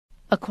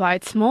A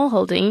quiet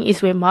smallholding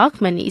is where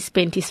Mark Minnie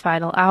spent his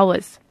final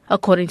hours.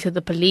 According to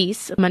the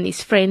police,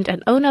 Minnie's friend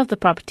and owner of the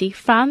property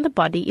found the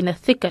body in a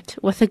thicket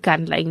with a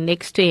gun lying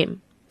next to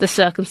him. The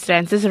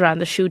circumstances around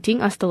the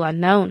shooting are still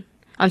unknown.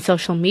 On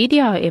social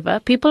media, however,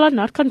 people are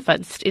not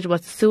convinced it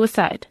was a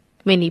suicide.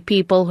 Many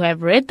people who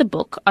have read the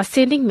book are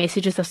sending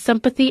messages of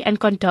sympathy and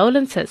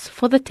condolences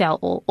for the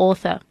tell-all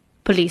author.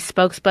 Police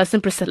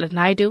spokesperson Priscilla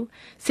Naidu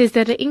says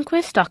that an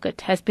inquest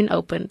docket has been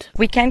opened.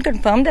 We can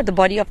confirm that the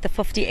body of the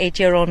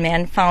 58-year-old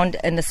man found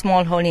in a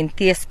small hole in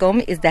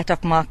Theescombe is that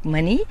of Mark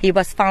Minnie. He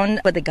was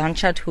found with a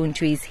gunshot wound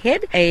to his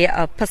head.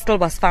 A pistol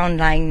was found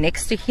lying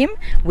next to him.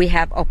 We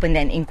have opened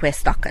an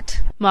inquest docket.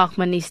 Mark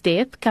Minnie's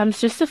death comes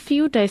just a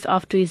few days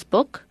after his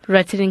book,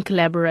 written in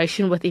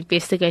collaboration with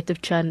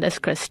investigative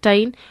journalist Chris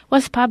Stein,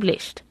 was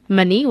published.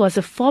 Minnie was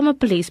a former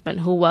policeman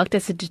who worked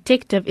as a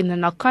detective in the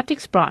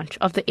narcotics branch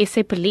of the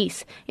SA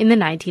Police in the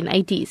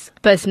 1980s.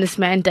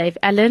 Businessman Dave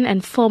Allen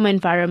and former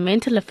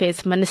Environmental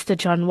Affairs Minister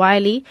John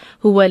Wiley,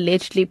 who were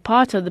allegedly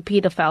part of the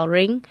paedophile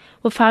ring,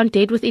 were found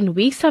dead within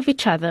weeks of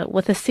each other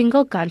with a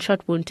single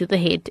gunshot wound to the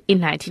head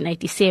in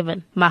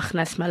 1987.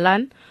 Magnus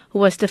Malan, who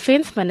was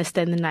Defence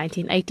Minister in the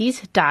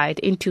 1980s, died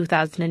in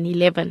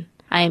 2011.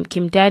 I am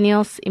Kim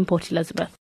Daniels in Port Elizabeth.